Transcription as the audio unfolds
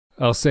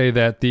I'll say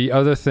that the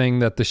other thing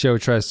that the show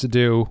tries to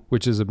do,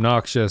 which is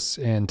obnoxious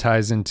and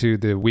ties into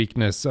the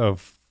weakness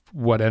of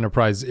what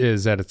Enterprise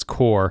is at its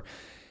core,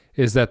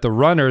 is that the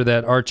runner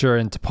that Archer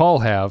and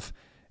T'Pol have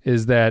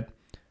is that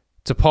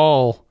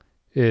T'Pol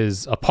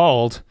is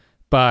appalled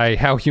by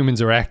how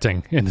humans are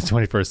acting in the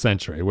 21st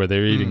century, where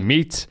they're eating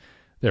meat,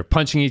 they're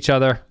punching each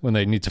other when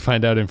they need to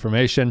find out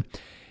information.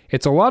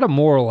 It's a lot of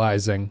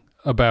moralizing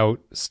about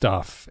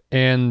stuff.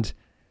 And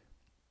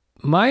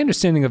my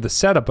understanding of the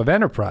setup of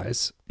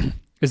Enterprise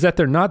is that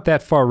they're not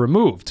that far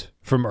removed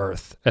from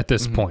Earth at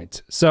this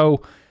point.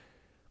 So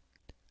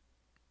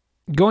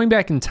going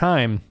back in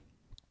time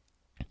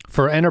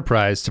for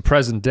Enterprise to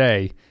present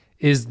day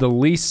is the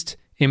least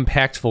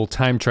impactful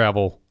time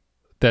travel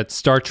that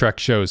Star Trek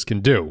shows can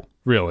do,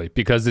 really,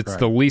 because it's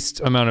the least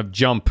amount of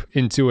jump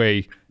into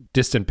a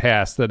distant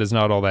past that is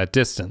not all that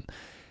distant.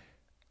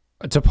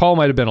 T'Pol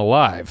might have been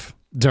alive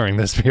during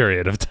this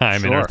period of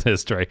time in Earth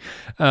history.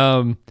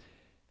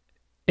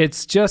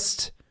 It's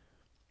just,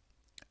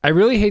 I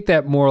really hate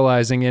that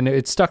moralizing, and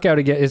it stuck out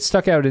again. It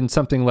stuck out in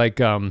something like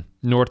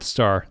North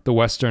Star, the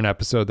Western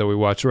episode that we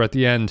watched, where at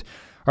the end,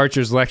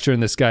 Archer's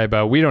lecturing this guy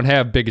about, we don't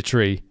have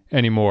bigotry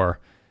anymore.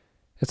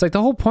 It's like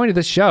the whole point of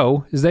the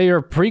show is that you're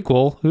a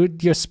prequel who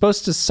you're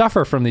supposed to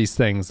suffer from these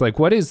things. Like,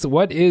 what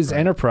is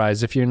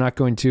Enterprise if you're not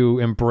going to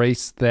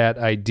embrace that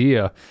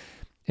idea?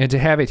 And to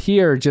have it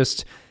here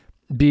just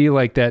be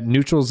like that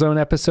Neutral Zone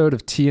episode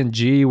of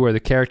TNG where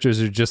the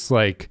characters are just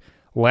like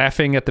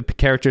laughing at the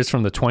characters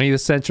from the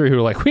 20th century who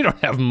are like, we don't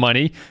have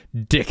money,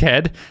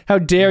 dickhead. How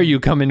dare you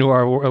come into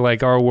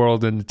our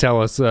world and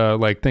tell us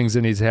like things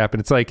that need to happen?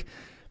 It's like,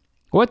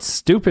 what's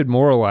stupid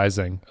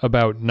moralizing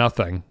about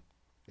nothing?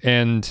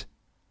 And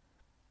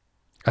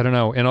I don't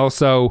know. And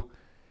also,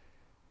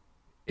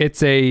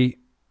 it's a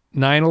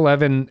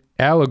 9/11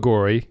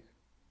 allegory,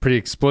 pretty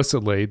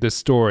explicitly, this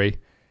story,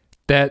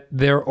 that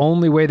their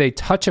only way they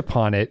touch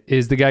upon it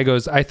is the guy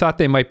goes, I thought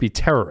they might be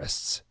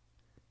terrorists.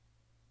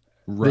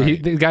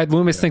 Right. The guy,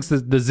 Loomis, thinks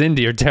that the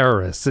Xindi are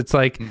terrorists. It's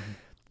like,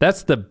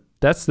 that's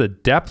the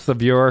depth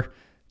of your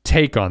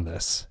take on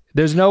this.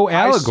 There's no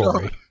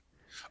allegory.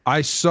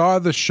 I saw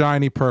the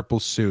shiny purple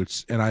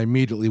suits, and I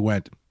immediately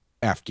went,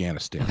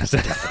 Afghanistan.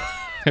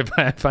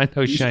 If I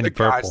know shiny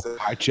purple.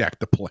 I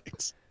checked the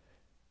planes.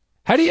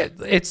 How do you?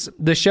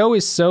 The show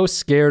is so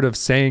scared of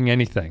saying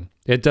anything.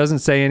 It doesn't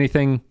say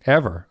anything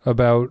ever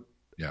about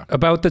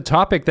the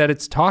topic that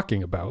it's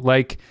talking about.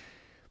 Like,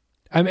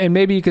 and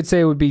maybe you could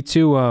say it would be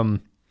too.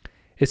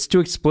 It's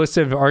too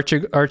explicit.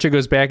 Archer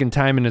goes back in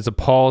time and is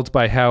appalled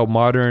by how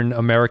modern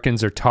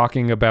Americans are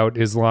talking about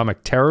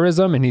Islamic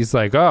terrorism, and he's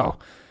like, "Oh,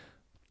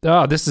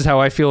 this is how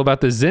I feel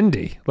about the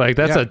Xindi. Like,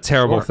 that's a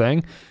terrible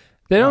thing."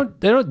 They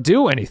don't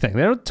do anything.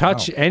 They don't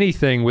touch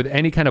anything with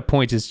any kind of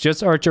point. It's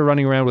just Archer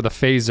running around with a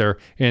phaser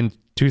in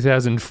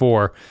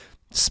 2004,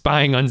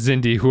 spying on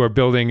Xindi who are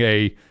building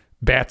a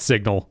bat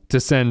signal to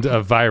send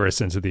a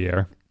virus into the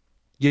air.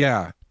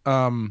 Yeah.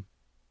 I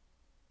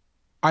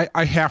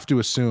have to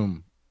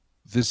assume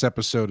this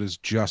episode is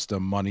just a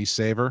money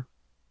saver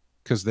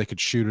because they could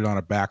shoot it on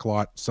a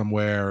backlot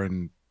somewhere,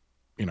 and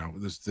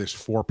there's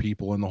 4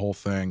 people in the whole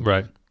thing.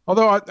 Right.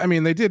 Although, I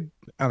mean, they did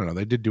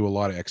do a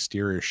lot of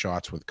exterior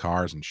shots with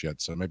cars and shit,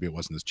 so maybe it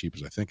wasn't as cheap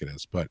as I think it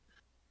is. But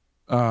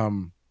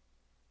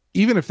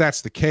even if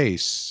that's the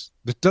case,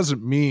 that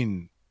doesn't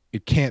mean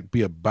it can't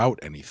be about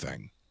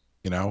anything.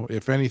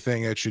 If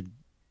anything, it should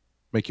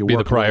make you be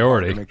work the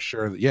priority to make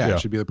sure that it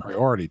should be the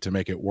priority to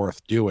make it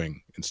worth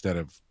doing instead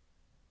of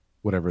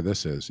whatever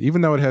this is.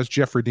 Even though it has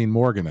Jeffrey Dean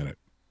Morgan in it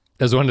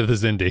as one of the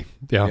Xindi.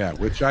 Yeah,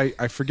 which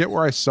I forget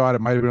where I saw it.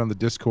 It might have been on the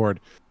Discord.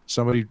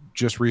 Somebody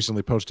just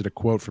recently posted a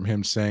quote from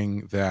him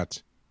saying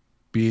that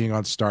being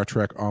on Star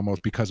Trek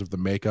almost because of the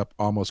makeup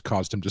almost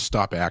caused him to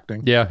stop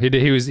acting. Yeah,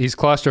 he's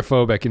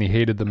claustrophobic and he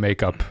hated the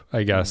makeup,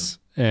 I guess,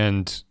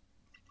 and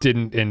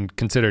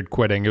considered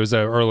quitting. It was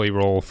an early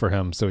role for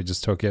him, so he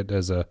just took it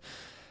as a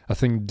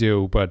thing to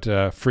do,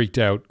 but freaked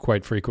out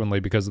quite frequently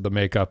because of the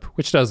makeup,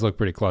 which does look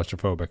pretty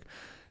claustrophobic.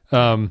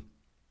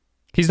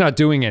 He's not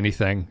doing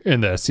anything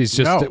in this. He's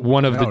just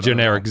one of the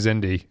generic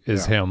Xindi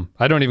is him.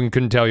 I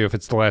couldn't tell you if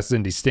it's the last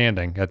Xindi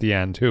standing at the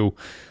end who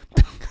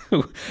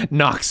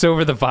knocks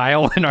over the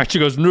vial and Archer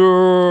goes,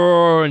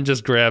 no, and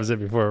just grabs it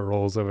before it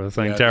rolls over the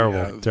thing.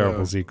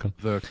 Terrible sequence.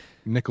 The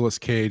Nicolas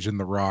Cage in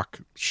The Rock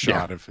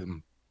shot of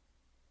him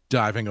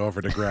diving over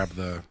to grab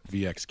the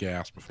VX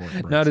gas before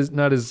it breaks.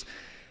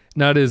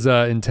 Not as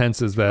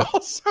intense as that.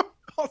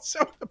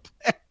 Also the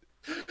plan.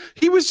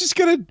 He was just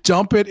gonna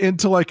dump it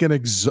into like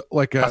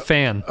a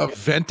fan, a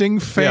venting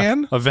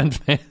fan, a vent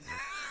fan.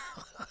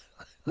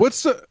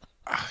 What's the?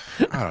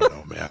 I don't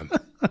know, man.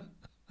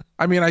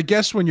 I mean, I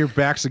guess when your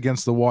back's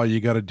against the wall, you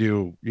got to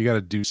do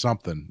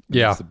something.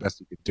 Yeah, that's the best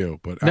you could do.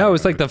 But no,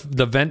 it's like the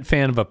vent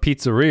fan of a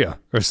pizzeria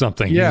or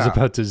something. Yeah, he was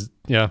about to.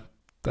 Yeah,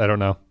 I don't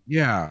know.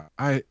 Yeah,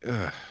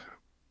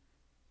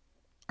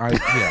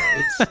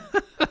 it's.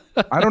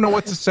 I don't know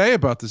what to say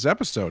about this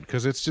episode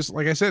because it's just,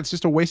 like I said, it's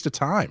just a waste of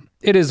time.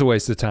 It is a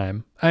waste of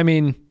time. I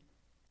mean,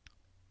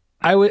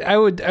 I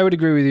would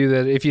agree with you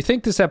that if you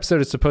think this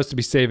episode is supposed to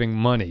be saving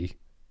money,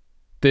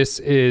 this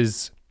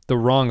is the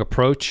wrong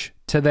approach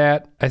to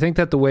that. I think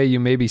that the way you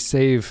maybe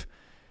save,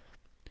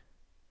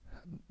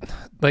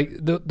 like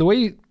the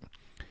way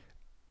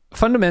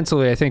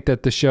fundamentally, I think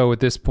that the show at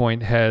this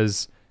point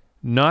has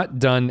not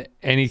done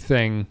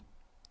anything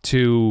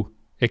to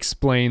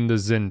explain the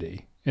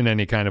Zindi in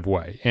any kind of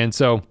way. And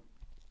so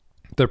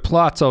their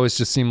plots always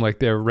just seem like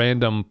they're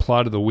random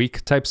plot of the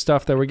week type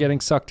stuff that we're getting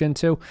sucked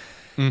into.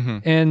 Mm-hmm.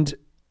 And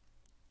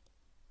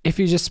if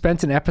you just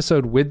spent an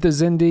episode with the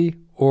Zindi,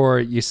 or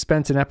you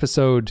spent an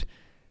episode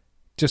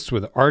just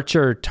with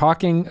Archer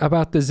talking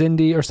about the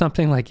Zindi or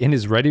something, like in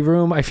his ready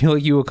room, I feel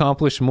like you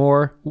accomplish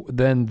more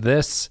than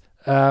this,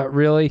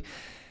 really.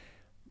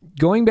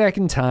 Going back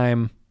in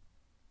time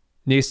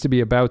needs to be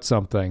about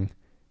something.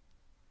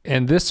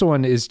 And this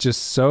one is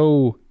just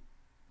so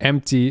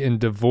empty and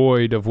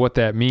devoid of what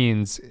that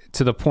means,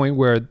 to the point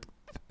where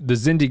the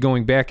Zindi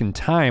going back in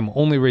time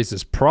only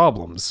raises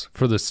problems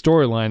for the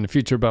storyline in the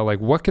future about,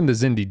 like, what can the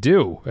Zindi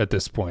do at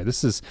this point?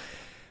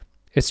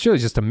 It's really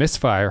just a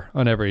misfire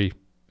on every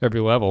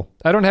level.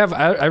 I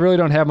really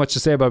don't have much to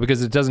say about it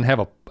because it doesn't have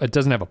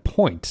a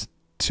point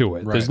to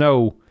it. Right. There's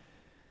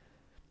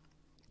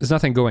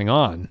nothing going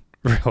on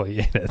really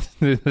in it.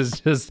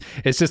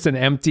 It's just an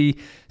empty,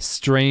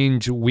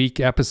 strange, weak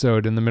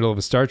episode in the middle of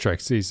a Star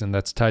Trek season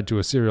that's tied to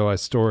a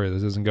serialized story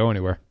that doesn't go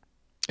anywhere.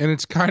 And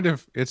it's kind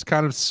of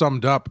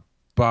summed up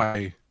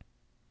by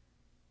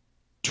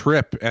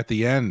Trip at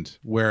the end,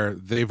 where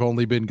they've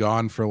only been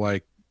gone for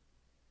like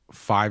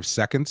 5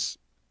 seconds.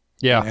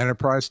 Yeah. In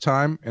Enterprise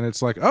time, and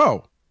it's like,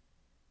 oh,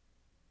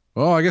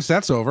 well, I guess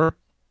that's over.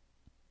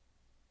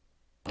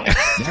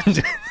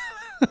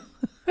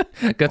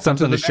 Got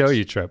something to show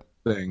you, Trip.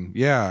 Thing.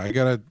 Yeah, I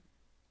got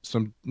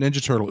some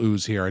Ninja Turtle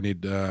ooze here. I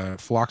need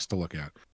Phlox to look at.